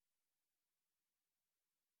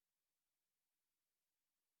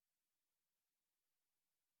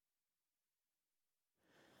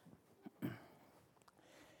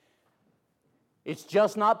It's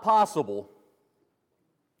just not possible.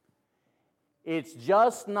 It's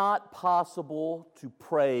just not possible to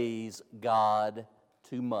praise God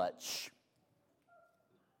too much.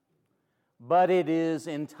 But it is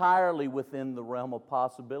entirely within the realm of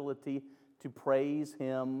possibility to praise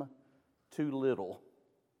Him too little.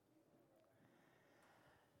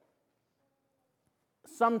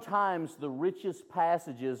 Sometimes the richest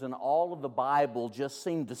passages in all of the Bible just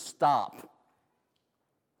seem to stop.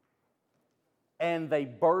 And they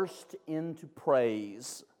burst into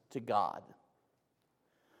praise to God.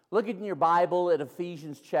 Look in your Bible at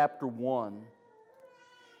Ephesians chapter 1.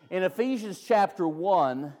 In Ephesians chapter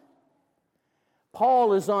 1,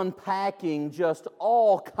 Paul is unpacking just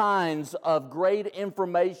all kinds of great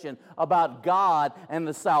information about God and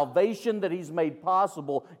the salvation that He's made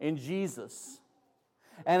possible in Jesus.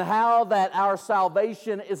 And how that our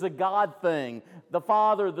salvation is a God thing. The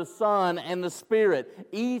Father, the Son, and the Spirit,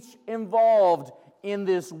 each involved in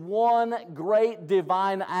this one great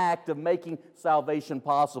divine act of making salvation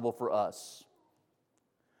possible for us.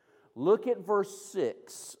 Look at verse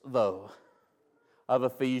 6, though, of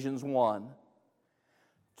Ephesians 1.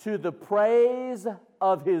 To the praise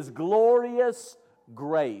of His glorious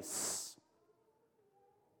grace.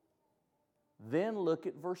 Then look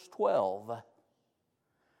at verse 12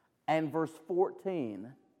 and verse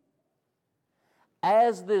 14.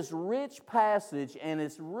 As this rich passage, and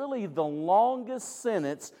it's really the longest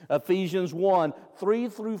sentence, Ephesians 1, 3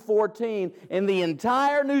 through 14, in the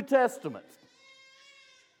entire New Testament,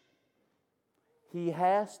 he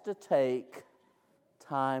has to take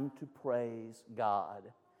time to praise God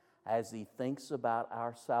as he thinks about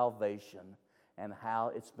our salvation and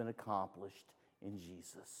how it's been accomplished in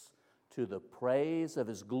Jesus. To the praise of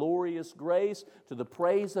His glorious grace, to the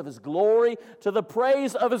praise of His glory, to the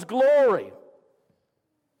praise of His glory.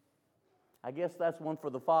 I guess that's one for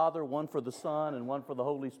the Father, one for the Son, and one for the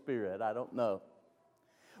Holy Spirit. I don't know.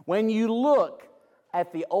 When you look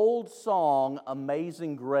at the old song,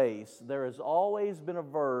 Amazing Grace, there has always been a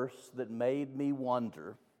verse that made me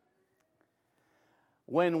wonder.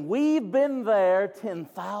 When we've been there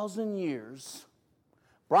 10,000 years,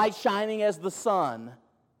 bright shining as the sun,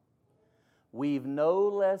 we've no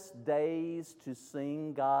less days to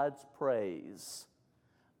sing God's praise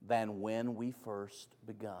than when we first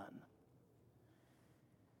begun.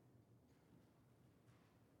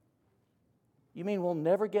 You mean we'll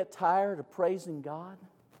never get tired of praising God?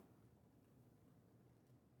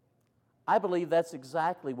 I believe that's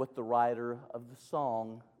exactly what the writer of the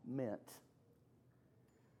song meant.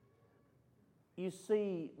 You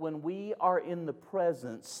see, when we are in the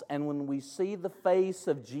presence and when we see the face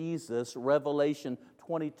of Jesus, Revelation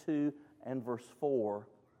 22 and verse 4,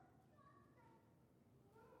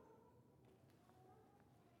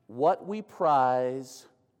 what we prize,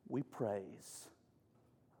 we praise.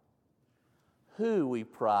 Who we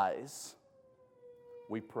prize,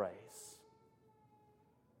 we praise.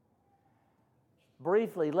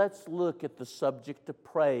 Briefly, let's look at the subject of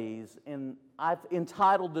praise. And I've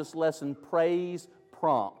entitled this lesson, Praise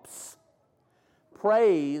Prompts.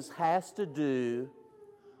 Praise has to do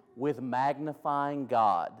with magnifying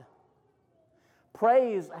God.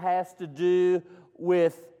 Praise has to do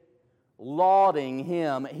with lauding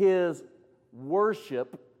Him, His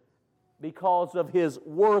worship, because of His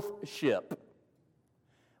worthship.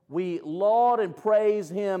 We laud and praise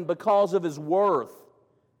Him because of His worth.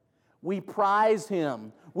 We prize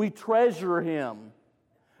Him. We treasure Him.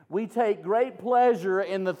 We take great pleasure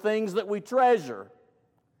in the things that we treasure.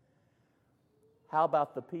 How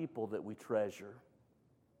about the people that we treasure?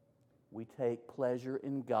 We take pleasure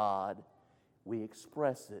in God. We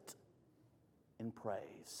express it in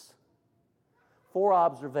praise. 4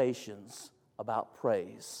 observations about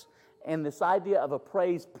praise. And this idea of a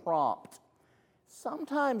praise prompt.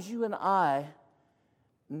 Sometimes you and I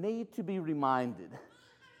need to be reminded.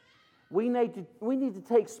 We need to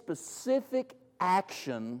take specific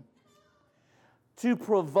action to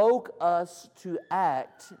provoke us to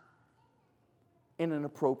act in an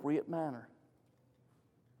appropriate manner.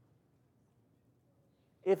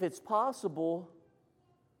 If it's possible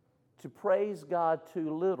to praise God too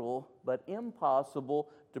little, but impossible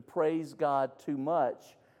to praise God too much,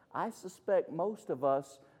 I suspect most of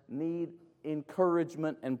us need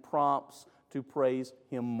encouragement and prompts to praise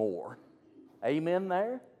Him more. Amen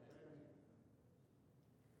there?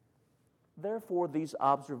 Therefore, these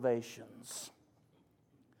observations.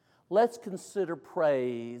 Let's consider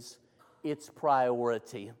praise its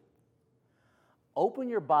priority. Open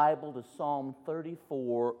your Bible to Psalm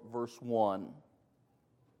 34, verse 1.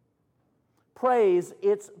 Praise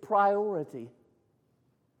its priority.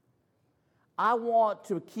 I want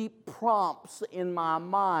to keep prompts in my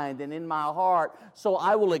mind and in my heart so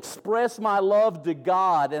I will express my love to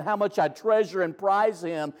God and how much I treasure and prize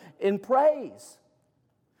Him in praise.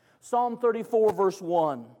 Psalm 34, verse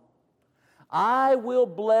 1. I will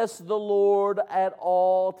bless the Lord at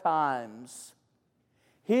all times.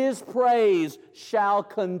 His praise shall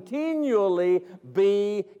continually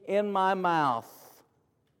be in my mouth.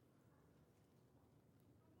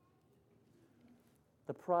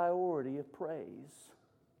 The priority of praise.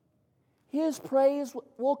 His praise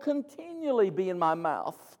will continually be in my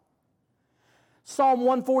mouth. Psalm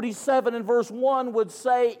 147 and verse 1 would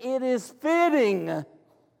say, it is fitting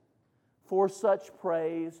for such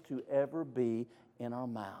praise to ever be in our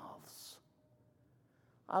mouths.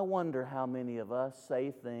 I wonder how many of us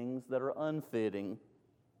say things that are unfitting,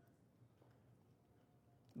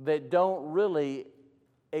 that don't really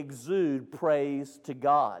exude praise to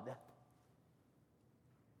God.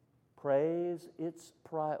 Praise, its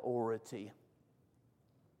priority.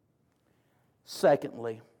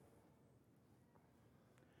 Secondly,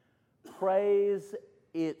 praise,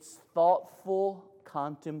 its thoughtful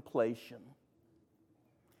contemplation.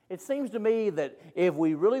 It seems to me that if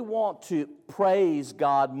we really want to praise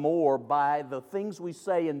God more by the things we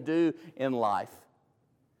say and do in life,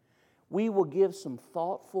 we will give some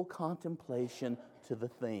thoughtful contemplation to the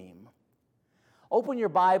theme. Open your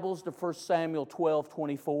Bibles to 1 Samuel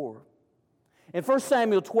 12:24. In 1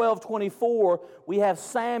 Samuel 12:24, we have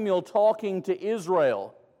Samuel talking to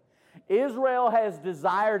Israel. Israel has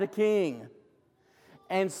desired a king.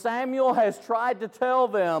 And Samuel has tried to tell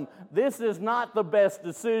them, this is not the best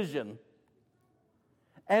decision.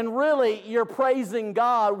 And really, you're praising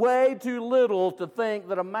God way too little to think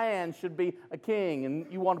that a man should be a king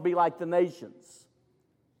and you want to be like the nations.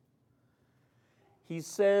 He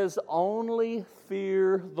says, only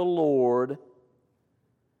fear the Lord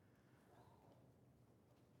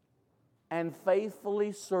and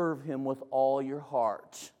faithfully serve Him with all your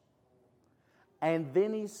heart. And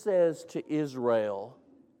then he says to Israel,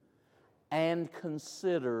 and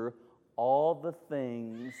consider all the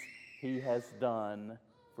things He has done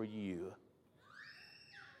for you.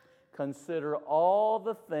 Consider all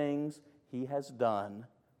the things He has done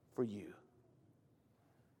for you.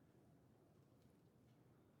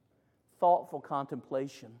 Thoughtful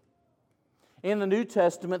contemplation. In the New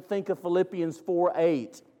Testament, think of Philippians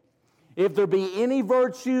 4:8. If there be any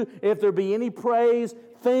virtue, if there be any praise,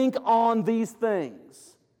 think on these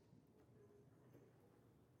things.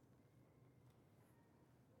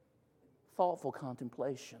 Thoughtful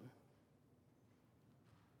contemplation.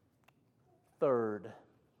 Third,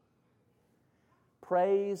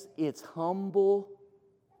 praise, its humble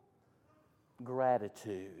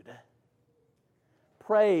gratitude.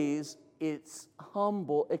 Praise, its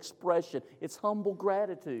humble expression, its humble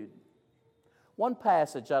gratitude. One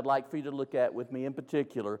passage I'd like for you to look at with me in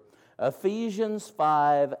particular, Ephesians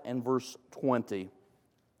 5 and verse 20.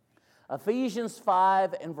 Ephesians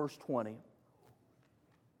 5 and verse 20.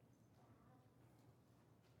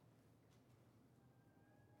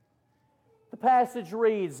 The passage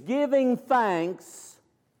reads, giving thanks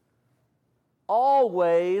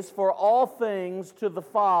always for all things to the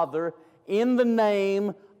Father in the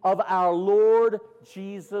name of our Lord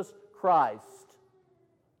Jesus Christ.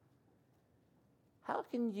 How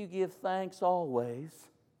can you give thanks always?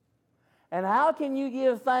 And how can you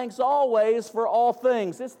give thanks always for all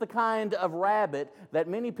things? It's the kind of rabbit that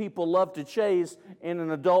many people love to chase in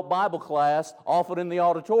an adult Bible class, often in the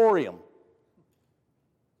auditorium.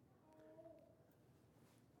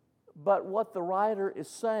 But what the writer is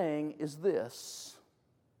saying is this: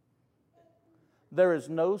 there is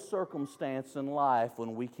no circumstance in life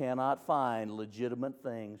when we cannot find legitimate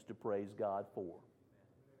things to praise God for.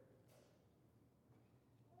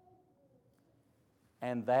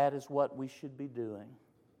 And that is what we should be doing.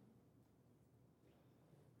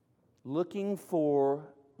 Looking for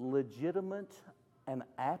legitimate and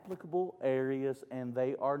applicable areas, and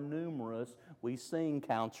they are numerous. We sing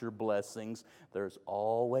Count Your Blessings. There's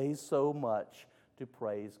always so much to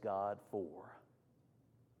praise God for.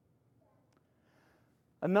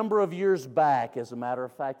 A number of years back, as a matter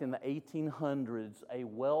of fact, in the 1800s, a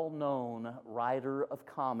well-known writer of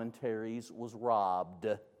commentaries was robbed.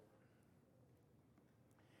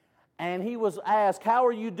 And he was asked, how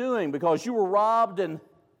are you doing? Because you were robbed and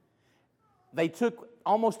they took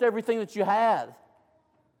almost everything that you had.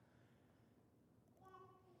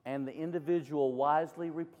 And the individual wisely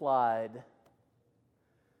replied,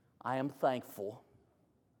 I am thankful.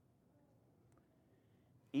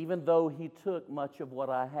 Even though he took much of what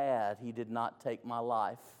I had, he did not take my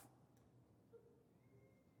life.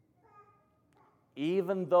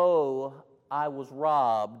 Even though I was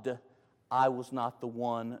robbed, I was not the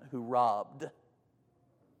one who robbed.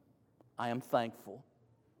 I am thankful.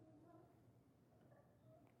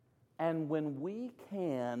 And when we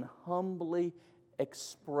can humbly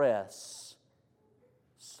express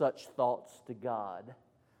such thoughts to God,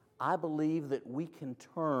 I believe that we can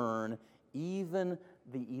turn even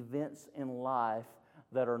the events in life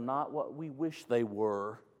that are not what we wish they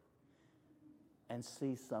were and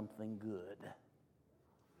see something good.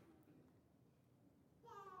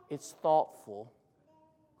 It's thoughtful,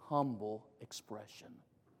 humble expression.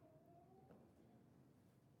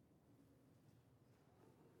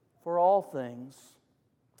 For all things,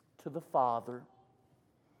 to the Father,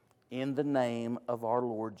 in the name of our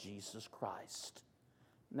Lord Jesus Christ.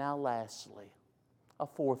 Now lastly, a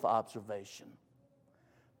fourth observation.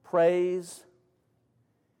 Praise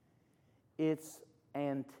its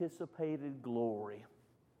anticipated glory.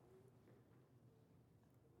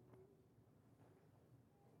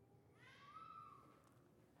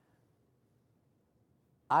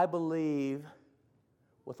 I believe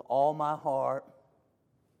with all my heart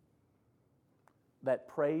that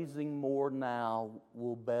praising more now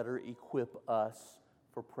will better equip us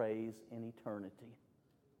for praise in eternity.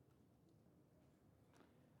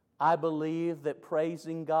 I believe that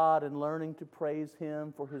praising God and learning to praise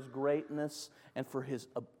Him for His greatness and for His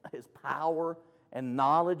power and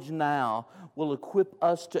knowledge now will equip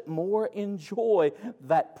us to more enjoy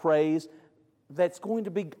that praise that's going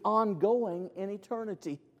to be ongoing in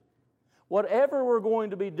eternity. Whatever we're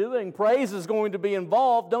going to be doing, praise is going to be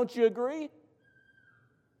involved. Don't you agree?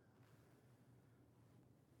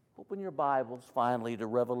 Open your Bibles finally to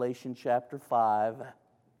Revelation chapter 5.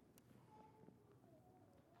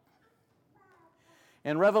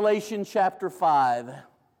 In Revelation chapter 5,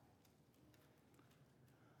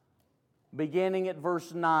 beginning at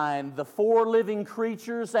verse 9, the 4 living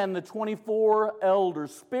creatures and the 24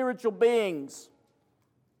 elders, spiritual beings,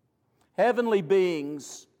 heavenly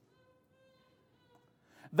beings,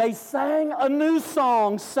 they sang a new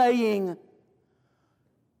song saying,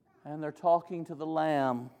 and they're talking to the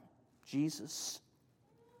Lamb, Jesus,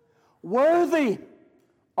 worthy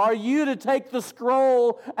are you to take the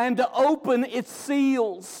scroll and to open its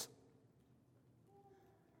seals.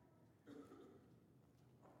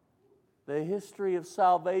 The history of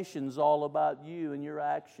salvation is all about you and your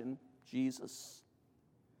action, Jesus.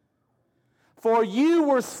 For you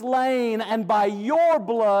were slain, and by your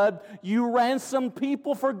blood you ransomed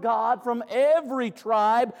people for God from every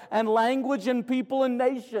tribe and language and people and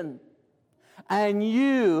nation. And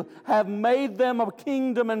you have made them a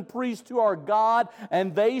kingdom and priests to our God,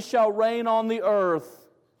 and they shall reign on the earth.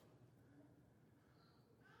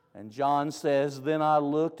 And John says, then I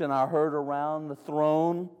looked and I heard around the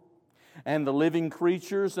throne and the living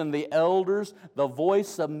creatures and the elders the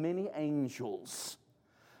voice of many angels,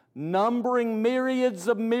 numbering myriads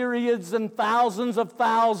and thousands of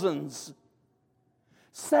thousands,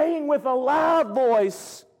 saying with a loud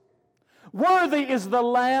voice, worthy is the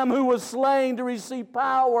Lamb who was slain to receive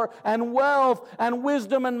power and wealth and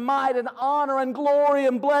wisdom and might and honor and glory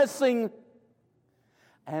and blessing.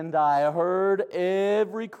 And I heard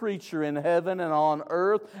every creature in heaven and on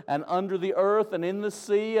earth and under the earth and in the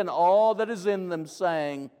sea and all that is in them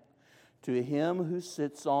saying, to Him who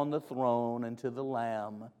sits on the throne and to the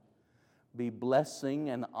Lamb be blessing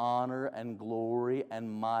and honor and glory and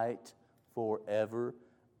might forever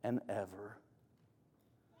and ever.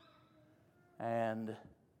 And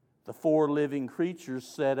the 4 living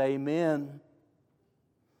creatures said, amen.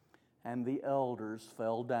 And the elders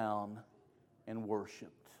fell down and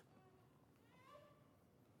worshiped.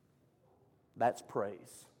 That's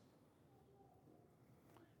praise.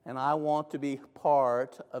 And I want to be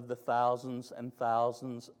part of the thousands and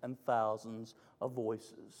thousands and thousands of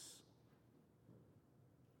voices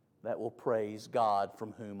that will praise God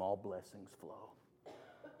from whom all blessings flow.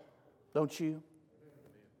 Don't you?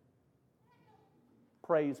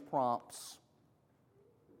 Praise prompts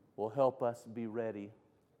will help us be ready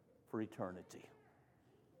for eternity.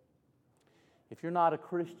 If you're not a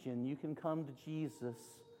Christian, you can come to Jesus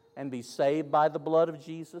and be saved by the blood of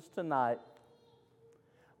Jesus tonight.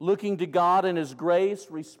 Looking to God and His grace,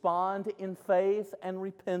 respond in faith and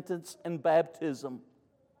repentance and baptism.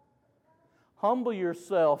 Humble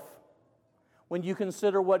yourself when you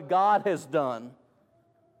consider what God has done.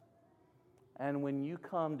 And when you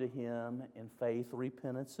come to Him in faith,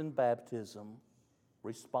 repentance, and baptism,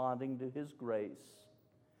 responding to His grace,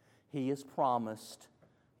 He has promised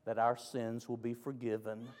that our sins will be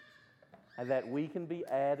forgiven and that we can be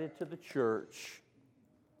added to the church.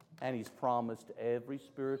 And He's promised every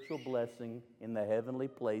spiritual blessing in the heavenly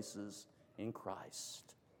places in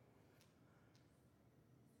Christ.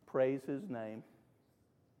 Praise His name.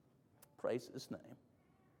 Praise His name.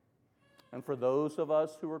 And for those of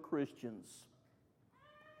us who are Christians,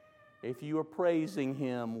 if you are praising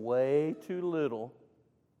Him way too little,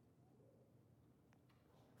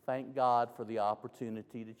 thank God for the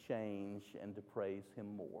opportunity to change and to praise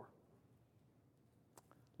Him more.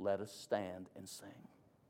 Let us stand and sing.